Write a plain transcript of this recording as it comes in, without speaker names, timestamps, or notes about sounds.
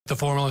the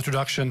formal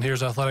introduction,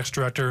 here's Athletics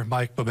Director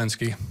Mike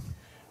Bobinski.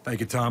 Thank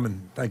you, Tom,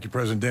 and thank you,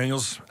 President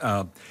Daniels.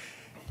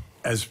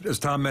 As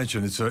Tom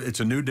mentioned, it's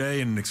a new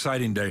day and an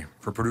exciting day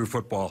for Purdue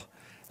football.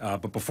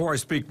 But before I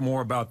speak more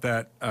about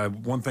that,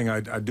 one thing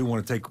I do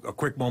want to take a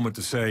quick moment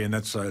to say, and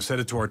that's I said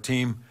it to our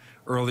team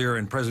earlier,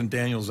 and President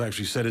Daniels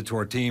actually said it to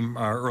our team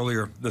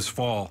earlier this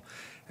fall,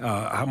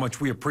 how much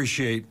we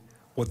appreciate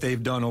what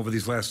they've done over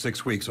these last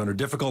 6 weeks. Under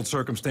difficult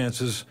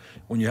circumstances,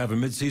 when you have a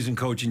midseason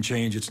coaching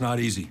change, it's not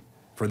easy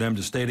for them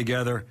to stay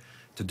together,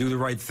 to do the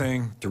right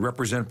thing, to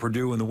represent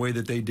Purdue in the way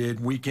that they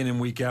did week in and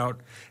week out.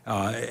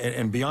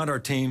 And beyond our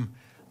team,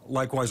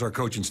 likewise our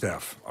coaching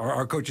staff.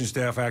 Our coaching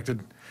staff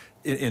acted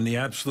in the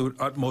absolute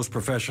utmost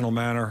professional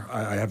manner.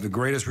 I have the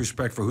greatest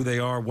respect for who they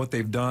are, what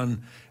they've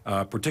done,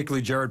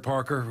 particularly Jared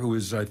Parker, who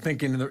is, I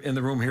think, in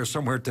the room here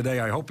somewhere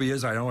today. I hope he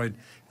is. I know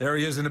there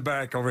he is in the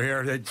back over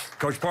here. Hey,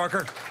 Coach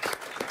Parker.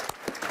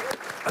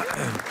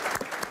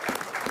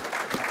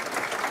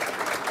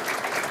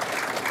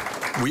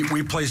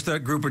 We placed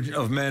that group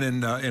of men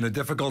in a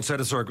difficult set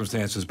of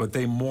circumstances, but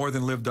they more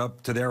than lived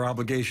up to their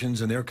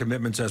obligations and their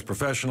commitments as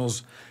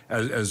professionals,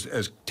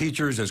 as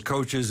teachers, as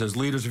coaches, as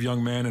leaders of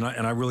young men, and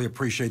I really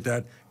appreciate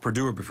that.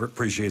 Purdue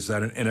appreciates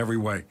that in every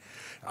way.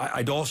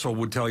 I also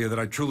would tell you that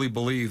I truly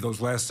believe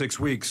those last 6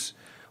 weeks,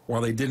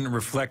 while they didn't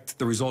reflect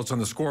the results on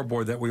the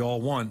scoreboard that we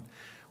all want,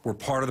 were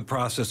part of the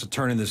process of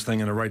turning this thing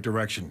in the right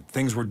direction.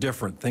 Things were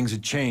different. Things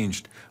had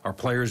changed. Our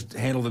players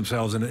handled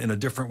themselves in a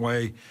different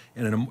way,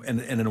 and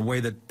in a way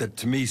that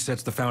to me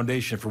sets the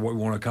foundation for what we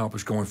want to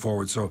accomplish going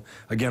forward. So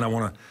again, I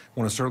want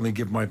to certainly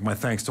give my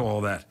thanks to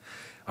all that.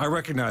 We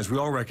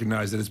all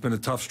recognize that it's been a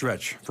tough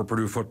stretch for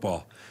Purdue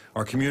football.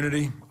 Our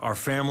community, our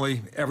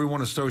family,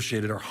 everyone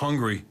associated are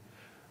hungry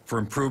for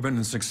improvement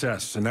and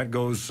success, and that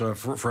goes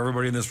for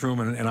everybody in this room,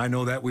 and I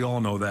know that, we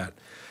all know that.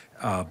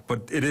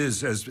 But it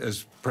is,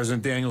 as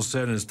President Daniels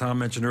said and as Tom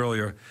mentioned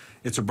earlier,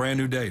 it's a brand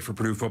new day for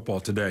Purdue football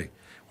today.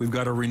 We've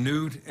got a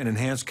renewed and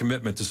enhanced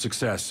commitment to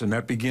success, and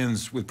that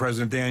begins with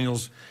President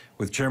Daniels,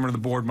 with Chairman of the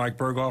Board Mike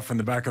Berghoff in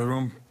the back of the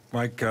room.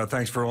 Mike,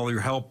 thanks for all your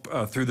help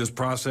through this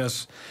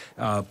process.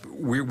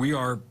 We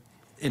are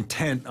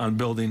intent on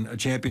building a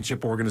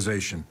championship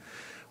organization,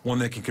 one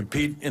that can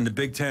compete in the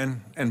Big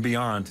Ten and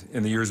beyond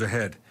in the years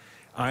ahead.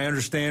 I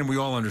understand, we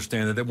all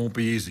understand, that it won't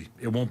be easy.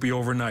 It won't be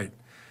overnight.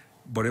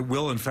 But it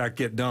will, in fact,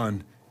 get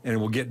done, and it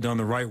will get done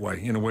the right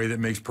way, in a way that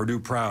makes Purdue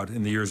proud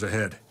in the years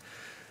ahead.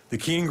 The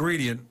key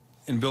ingredient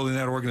in building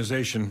that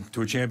organization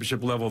to a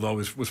championship level, though,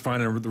 was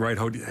finding the right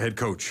head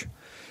coach.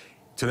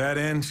 To that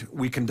end,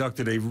 we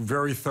conducted a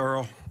very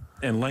thorough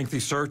and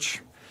lengthy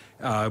search.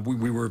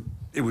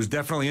 It was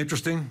definitely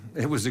interesting.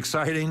 It was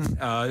exciting.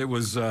 It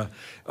was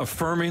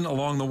affirming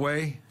along the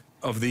way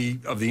of the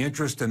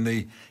interest and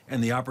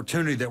the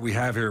opportunity that we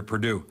have here at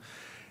Purdue.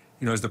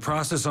 You know, as the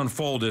process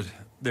unfolded,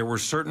 there were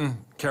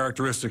certain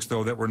characteristics,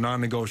 though, that were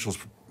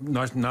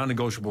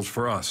non-negotiables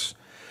for us.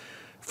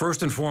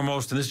 First and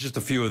foremost, and this is just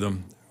a few of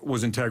them,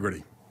 was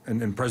integrity.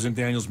 And President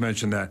Daniels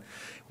mentioned that.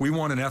 We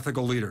want an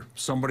ethical leader,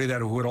 somebody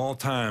who at all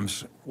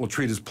times will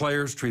treat his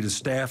players, treat his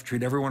staff,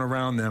 treat everyone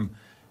around them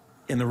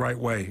in the right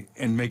way,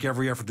 and make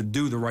every effort to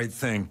do the right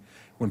thing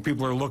when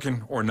people are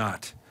looking or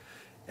not.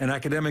 An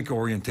academic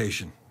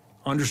orientation,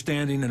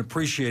 understanding and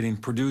appreciating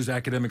Purdue's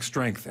academic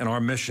strength and our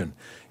mission,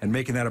 and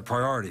making that a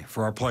priority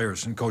for our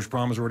players. And Coach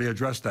Brohm has already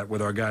addressed that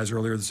with our guys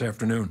earlier this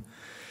afternoon.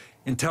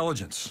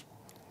 Intelligence.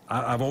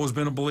 I've always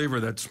been a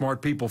believer that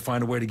smart people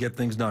find a way to get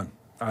things done.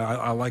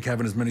 I like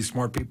having as many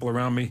smart people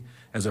around me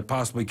as I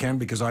possibly can,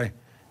 because I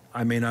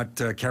may not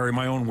carry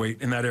my own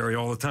weight in that area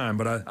all the time,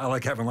 but I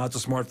like having lots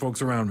of smart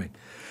folks around me.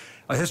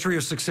 A history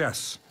of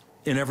success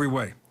in every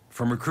way,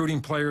 from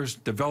recruiting players,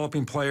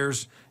 developing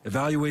players,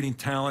 evaluating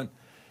talent,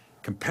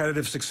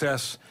 competitive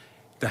success.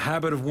 The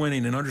habit of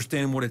winning and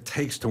understanding what it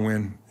takes to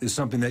win is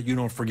something that you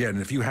don't forget.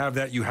 And if you have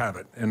that, you have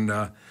it. And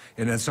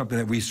that's something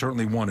that we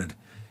certainly wanted.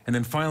 And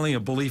then finally, a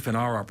belief in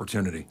our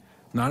opportunity.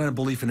 Not in a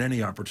belief in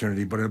any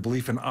opportunity, but in a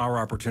belief in our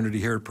opportunity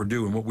here at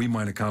Purdue and what we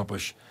might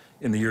accomplish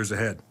in the years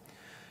ahead.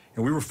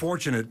 And we were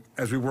fortunate,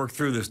 as we worked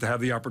through this, to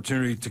have the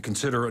opportunity to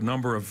consider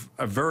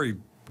a very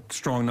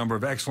strong number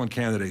of excellent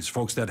candidates,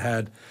 folks that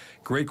had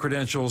great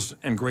credentials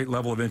and great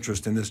level of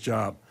interest in this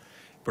job.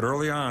 But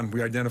early on,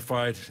 we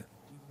identified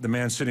the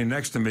man sitting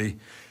next to me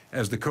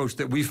as the coach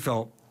that we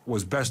felt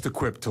was best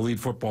equipped to lead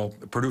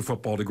Purdue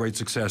football to great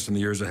success in the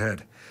years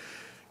ahead.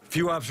 A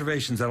few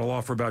observations that I'll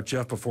offer about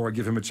Jeff before I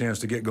give him a chance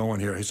to get going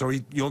here. So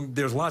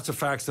there's lots of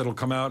facts that'll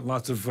come out,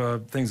 lots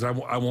of things.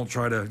 I won't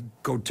try to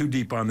go too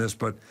deep on this,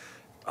 but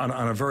on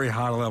a very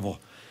high level.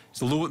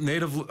 He's a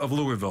native of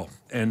Louisville,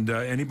 and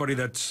anybody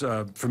that's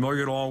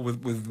familiar at all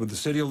with the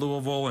city of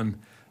Louisville and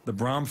the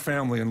Brohm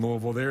family in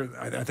Louisville,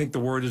 I think the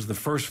word is the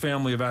first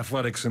family of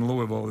athletics in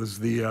Louisville is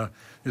the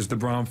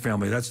Brohm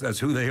family. That's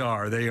who they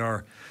are.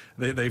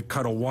 They've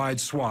cut a wide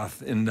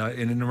swath in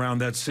and around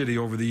that city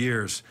over the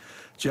years.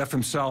 Jeff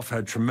himself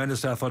had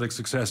tremendous athletic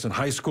success in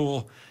high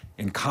school,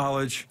 in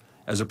college,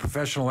 as a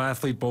professional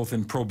athlete, both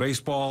in pro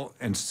baseball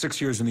and 6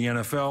 years in the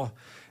NFL.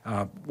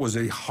 was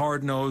a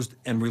hard-nosed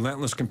and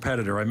relentless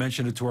competitor. I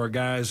mentioned it to our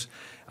guys.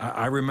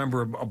 I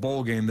remember a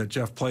bowl game that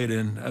Jeff played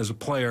in as a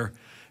player.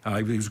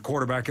 He was a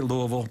quarterback at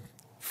Louisville.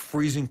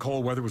 Freezing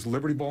cold weather. Was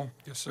Liberty Bowl?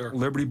 Yes, sir.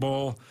 Liberty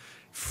Bowl.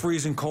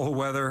 Freezing cold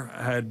weather.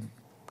 Had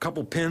a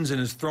couple pins in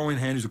his throwing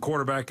hand. He was a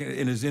quarterback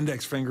in his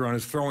index finger on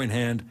his throwing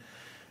hand.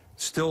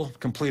 Still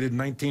completed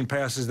 19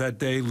 passes that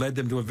day, led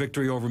them to a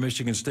victory over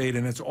Michigan State,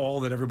 and that's all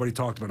that everybody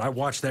talked about. I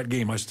watched that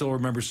game. I still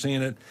remember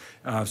seeing it.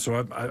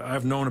 So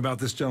I've known about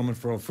this gentleman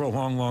for a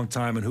long, long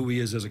time and who he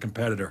is as a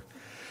competitor.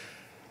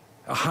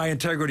 A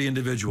high-integrity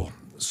individual,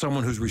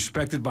 someone who's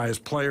respected by his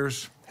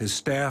players, his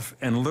staff,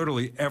 and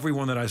literally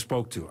everyone that I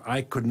spoke to.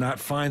 I could not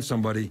find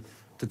somebody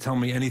to tell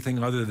me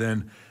anything other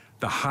than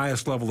the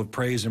highest level of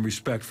praise and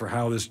respect for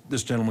how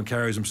this gentleman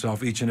carries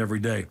himself each and every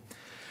day.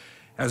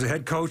 As a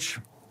head coach,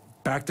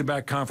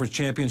 back-to-back conference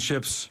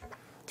championships,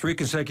 3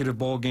 consecutive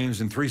bowl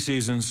games in 3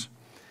 seasons,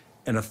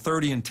 and a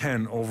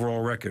 30-10 overall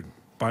record.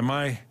 By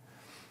my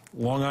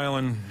Long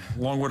Island,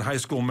 Longwood High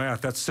School math,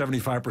 that's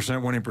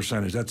 75% winning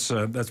percentage.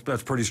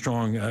 That's pretty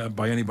strong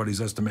by anybody's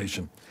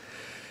estimation.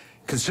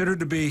 Considered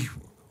to be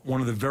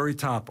one of the very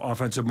top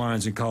offensive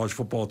minds in college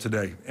football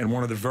today, and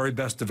one of the very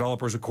best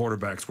developers of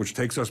quarterbacks, which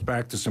takes us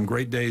back to some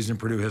great days in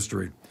Purdue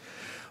history.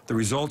 The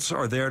results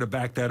are there to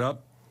back that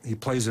up. He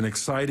plays an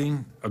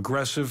exciting,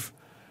 aggressive,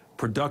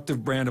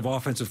 productive brand of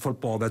offensive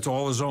football that's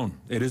all his own.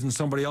 It isn't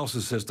somebody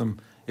else's system.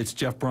 It's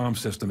Jeff Brohm's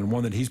system, and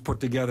one that he's put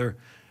together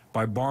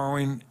by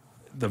borrowing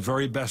the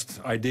very best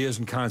ideas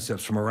and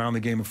concepts from around the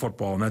game of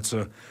football, and that's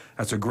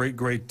a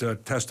great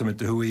testament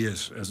to who he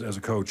is as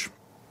a coach.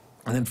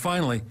 And then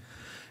finally,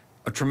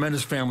 a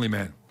tremendous family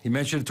man. He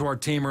mentioned it to our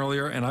team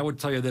earlier, and I would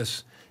tell you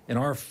this, in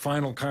our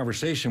final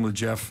conversation with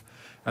Jeff,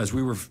 as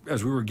we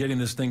were getting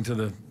this thing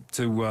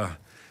to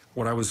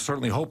what I was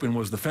certainly hoping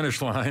was the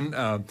finish line,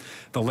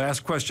 the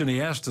last question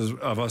he asked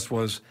of us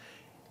was,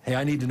 hey,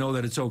 I need to know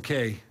that it's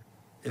okay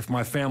if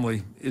my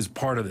family is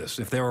part of this,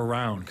 if they're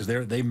around, because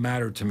they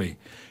matter to me.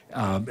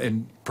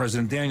 And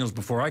President Daniels,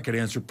 before I could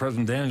answer,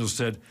 President Daniels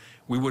said,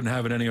 we wouldn't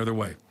have it any other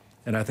way.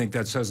 And I think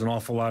that says an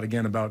awful lot,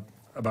 again,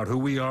 about who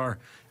we are,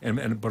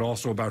 but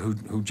also about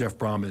who Jeff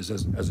Brohm is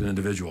as an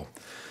individual.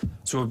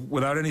 So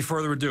without any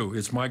further ado,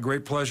 it's my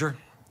great pleasure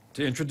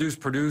to introduce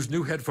Purdue's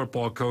new head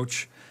football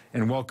coach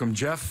and welcome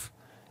Jeff,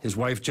 his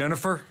wife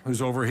Jennifer,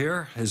 who's over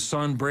here, his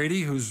son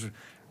Brady, who's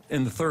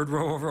in the third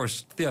row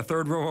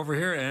over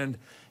here, and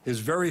his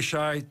very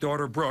shy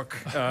daughter Brooke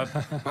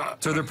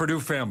to the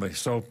Purdue family.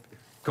 So,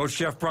 Coach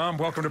Jeff Brohm,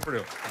 welcome to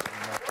Purdue.